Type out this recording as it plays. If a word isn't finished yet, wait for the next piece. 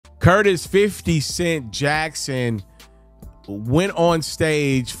Curtis 50 Cent Jackson went on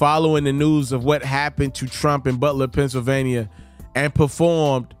stage following the news of what happened to Trump in Butler, Pennsylvania, and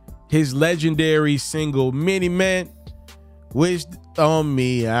performed his legendary single, Many Men, Wish on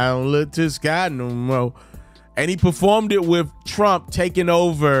Me, I Don't Look to Sky No More. And he performed it with Trump taking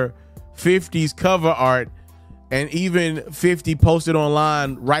over 50's cover art, and even 50 posted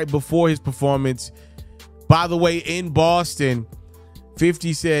online right before his performance. By the way, in Boston,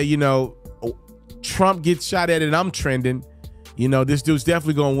 50 said, you know, Trump gets shot at and I'm trending. You know, this dude's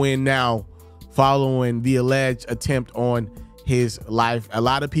definitely going to win now following the alleged attempt on his life. A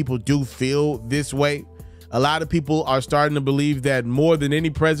lot of people do feel this way. A lot of people are starting to believe that more than any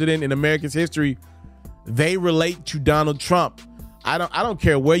president in America's history, they relate to Donald Trump. I don't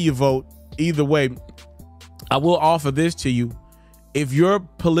care where you vote. Either way, I will offer this to you. If your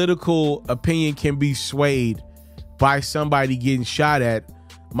political opinion can be swayed by somebody getting shot at,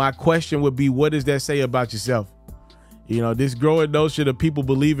 my question would be, what does that say about yourself? You know, this growing notion of people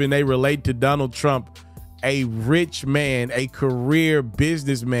believing they relate to Donald Trump, a rich man, a career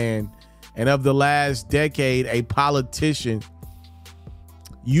businessman, and of the last decade, a politician.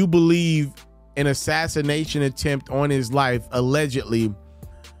 You believe an assassination attempt on his life, allegedly,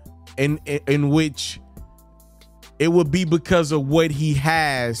 in which it would be because of what he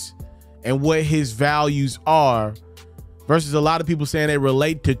has and what his values are, versus a lot of people saying they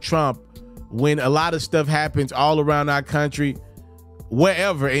relate to Trump when a lot of stuff happens all around our country,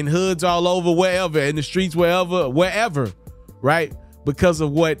 wherever, in hoods all over, wherever, in the streets, wherever, right? Because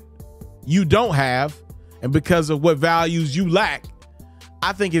of what you don't have and because of what values you lack.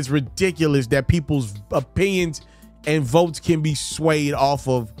 I think it's ridiculous that people's opinions and votes can be swayed off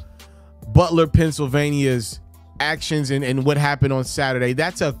of Butler, Pennsylvania's actions and what happened on Saturday.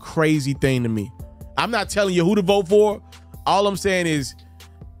 That's a crazy thing to me. I'm not telling you who to vote for. All I'm saying is,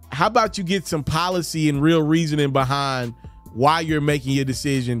 how about you get some policy and real reasoning behind why you're making your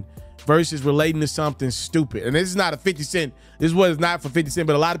decision versus relating to something stupid. And this is not a 50 Cent. This was not for 50 Cent,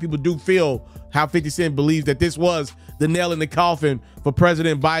 but a lot of people do feel how 50 Cent believes that this was the nail in the coffin for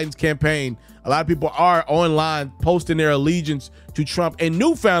President Biden's campaign. A lot of people are online posting their allegiance to Trump and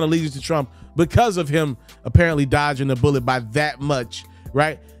newfound allegiance to Trump because of him apparently dodging the bullet by that much,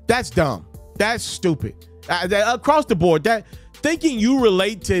 right? That's dumb. That's stupid. Across the board, that thinking you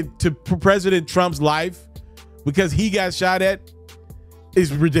relate to President Trump's life because he got shot at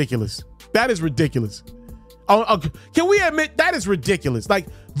is ridiculous. That is ridiculous. Can we admit that is ridiculous? Like,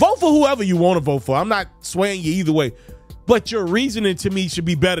 vote for whoever you want to vote for. I'm not swaying you either way, but your reasoning to me should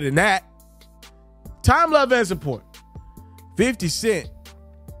be better than that. Time, love, and support. 50 Cent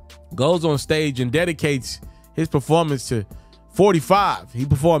goes on stage and dedicates his performance to 45. He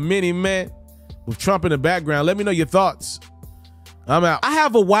performed Many Men with Trump in the background. Let me know your thoughts. I'm out. I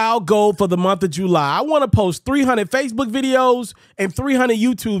have a wild goal for the month of July. I want to post 300 Facebook videos and 300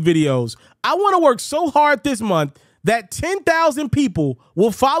 YouTube videos. I want to work so hard this month that 10,000 people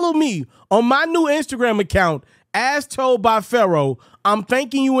will follow me on my new Instagram account, As Told by Pharaoh. I'm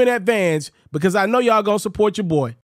thanking you in advance because I know y'all gonna support your boy.